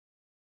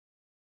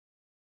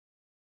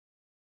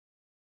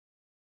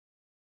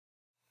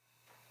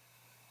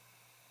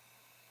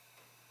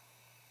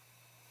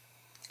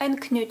ein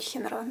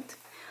Knötchenrand.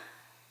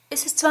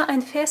 Es ist zwar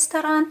ein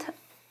fester Rand,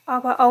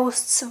 aber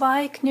aus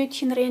 2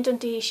 Knötchenrändern,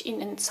 die ich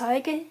Ihnen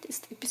zeige,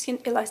 ist ein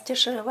bisschen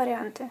elastischere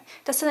Variante.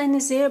 Das ist ein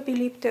sehr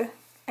beliebter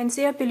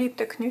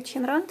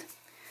Knötchenrand.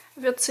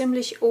 Wird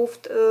ziemlich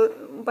oft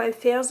bei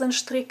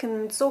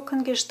Fersenstricken und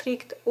Socken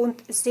gestrickt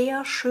und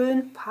sehr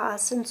schön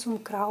passend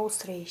zum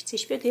Kraus rechts.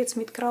 Ich werde jetzt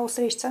mit Kraus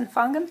rechts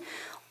anfangen.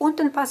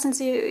 Unten passen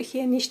Sie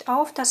hier nicht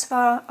auf, das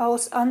war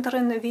aus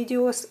anderen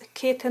Videos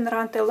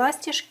Kettenrand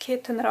elastisch,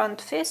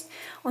 Kettenrand fest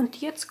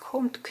und jetzt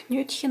kommt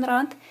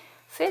Knötchenrand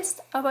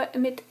fest, aber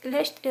mit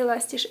leicht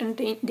elastisch und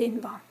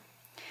dehnbar.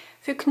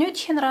 Für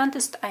Knötchenrand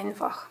ist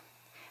einfach.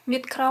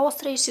 Mit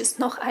Kraus rechts ist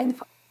noch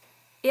einfach.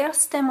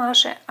 Erste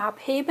Masche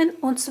abheben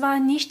und zwar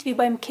nicht wie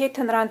beim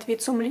Kettenrand wie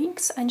zum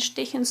Links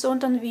einstechen,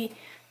 sondern wie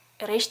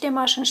rechte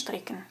Maschen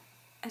stricken.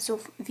 Also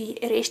wie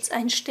rechts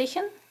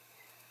einstechen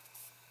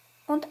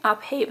und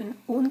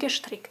abheben,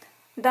 ungestrickt.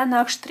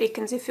 Danach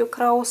stricken Sie für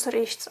Kraus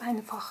rechts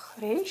einfach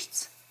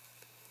rechts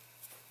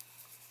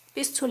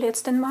bis zur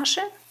letzten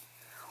Masche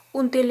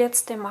und die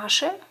letzte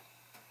Masche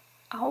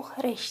auch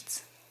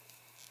rechts.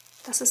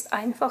 Das ist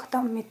einfach,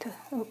 damit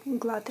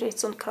glatt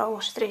rechts und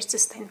Kraus rechts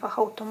ist einfach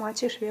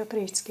automatisch, wird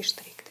rechts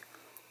gestrickt.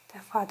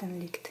 Der Faden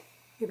liegt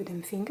über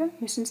dem Finger,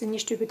 müssen Sie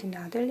nicht über die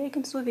Nadel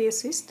legen, so wie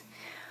es ist.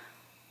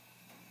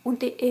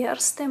 Und die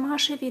erste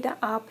Masche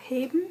wieder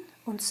abheben,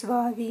 und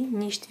zwar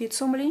nicht wie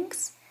zum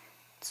Links,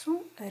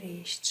 zu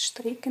rechts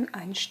stricken,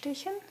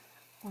 einstechen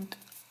und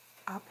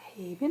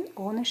abheben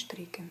ohne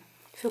stricken.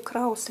 Für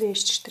Kraus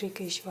rechts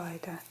stricke ich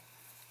weiter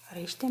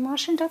rechte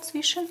Maschen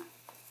dazwischen.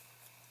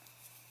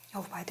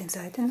 Auf beiden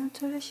Seiten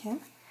natürlich, ja?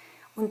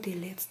 Und die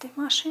letzte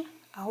Masche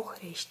auch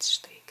rechts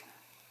stricken.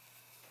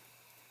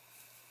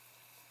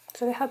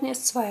 So, wir haben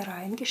jetzt 2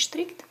 Reihen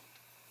gestrickt.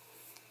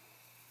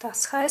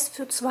 Das heißt,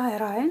 für 2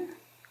 Reihen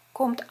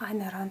kommt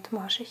eine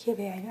Randmasche hier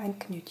wie ein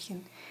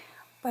Knötchen.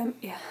 Beim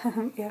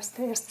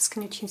erstes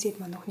Knötchen sieht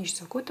man noch nicht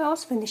so gut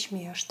aus. Wenn ich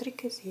mehr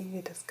stricke, sehen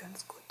wir das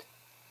ganz gut.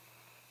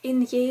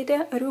 In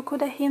jeder Rück-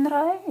 oder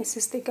Hinreihe ist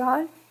es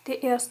egal, die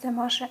erste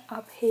Masche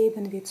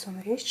abheben wie zum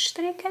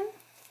Rechtsstricken.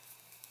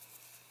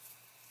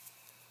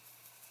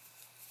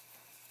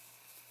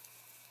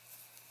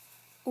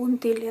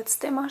 Und die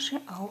letzte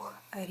Masche auch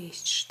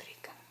rechts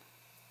stricken.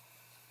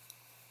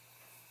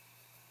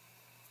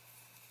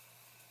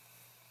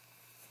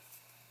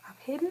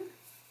 Abheben.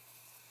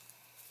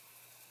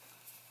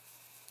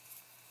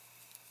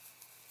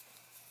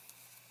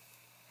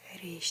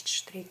 Rechts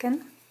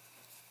stricken.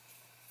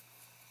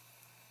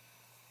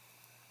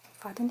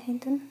 Faden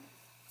hinten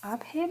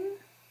abheben.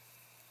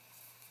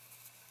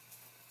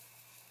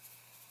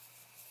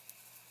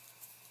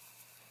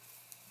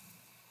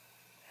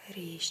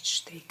 Rechts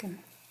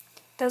stricken.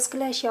 Das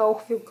gleiche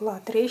auch für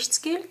glatt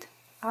rechts gilt.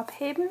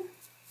 Abheben.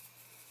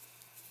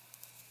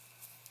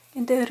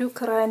 In der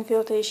Rückreihe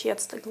würde ich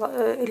jetzt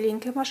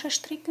linke Masche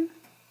stricken.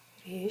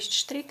 Rechts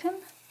stricken.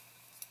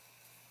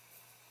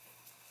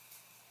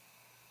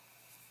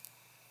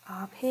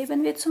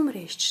 Abheben wir zum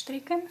Rechts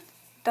stricken.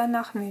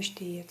 Danach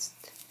möchte ich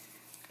jetzt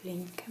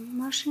linke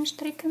Maschen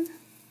stricken.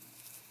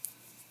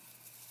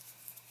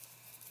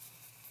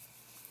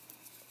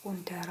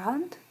 Und der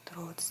Rand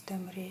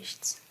trotzdem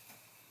rechts.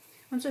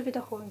 Und so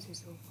wiederholen Sie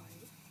so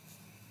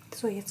weit.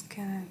 So, jetzt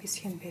können wir ein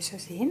bisschen besser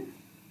sehen.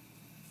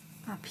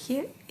 Ab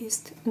hier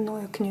ist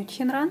neuer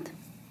Knötchenrand.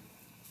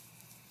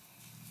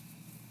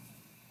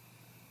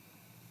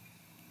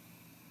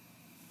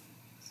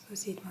 So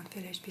sieht man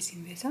vielleicht ein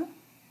bisschen besser.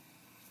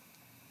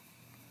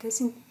 Das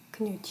sind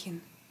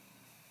Knötchen.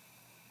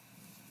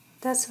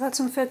 Das war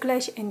zum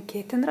Vergleich ein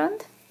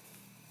Kettenrand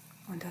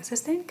und das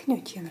ist ein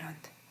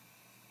Knötchenrand.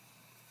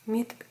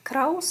 Mit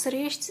Kraus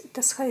rechts,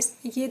 das heißt,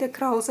 jede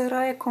krause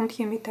Reihe kommt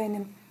hier mit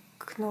einem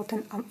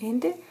Knoten am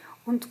Ende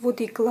und wo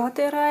die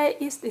glatte Reihe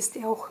ist, ist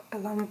die auch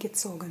lang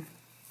gezogen.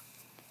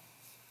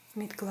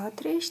 Mit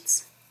glatt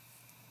rechts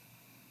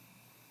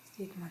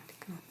sieht man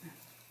die Knoten.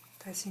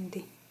 Das sind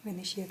die. Wenn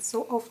ich jetzt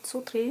so oft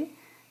zudrehe,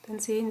 dann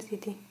sehen Sie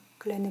die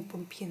kleinen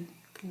Bumpchen,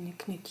 kleine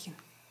Knötchen.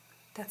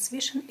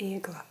 Dazwischen eher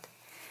glatt.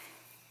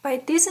 Bei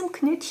diesem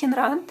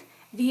Knötchenrand,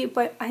 wie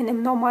bei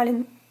einem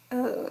normalen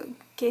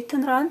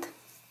Kettenrand,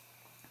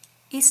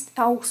 ist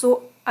auch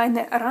so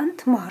eine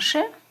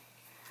Randmasche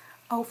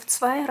auf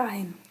 2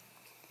 Reihen.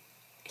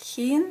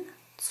 Hin,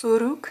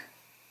 zurück,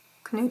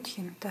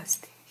 Knötchen, das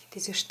ist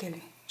diese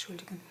Stelle,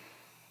 Entschuldigung.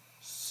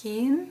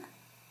 Hin,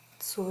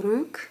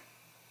 zurück,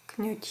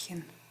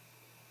 Knötchen.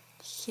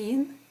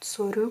 Hin,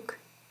 zurück,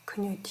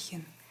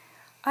 Knötchen.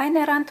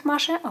 Eine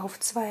Randmasche auf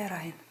 2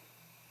 Reihen.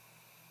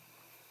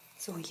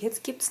 So,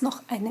 jetzt gibt es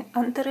noch eine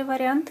andere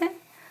Variante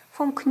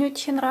vom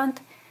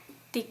Knötchenrand,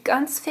 die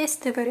ganz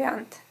feste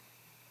Variante,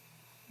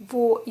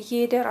 wo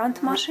jede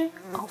Randmasche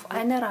auf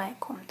eine Reihe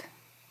kommt.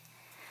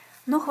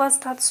 Noch was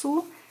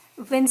dazu,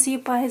 wenn Sie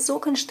bei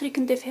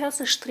Sockenstricken die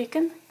Ferse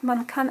stricken,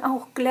 man kann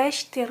auch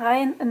gleich die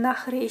Reihen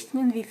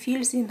nachrechnen, wie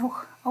viel Sie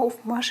noch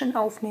auf Maschen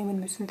aufnehmen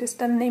müssen.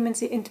 Dann nehmen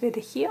Sie entweder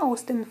hier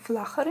aus den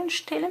flacheren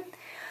Stellen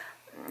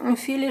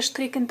viele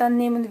stricken dann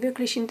nehmen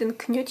wirklich in den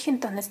Knötchen,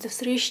 dann ist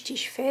das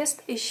richtig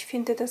fest. Ich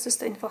finde, das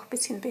ist einfach ein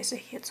bisschen besser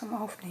hier zum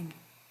Aufnehmen.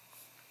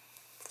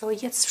 So,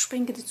 jetzt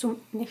springen wir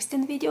zum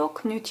nächsten Video,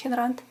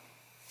 Knötchenrand,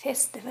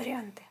 feste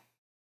Variante.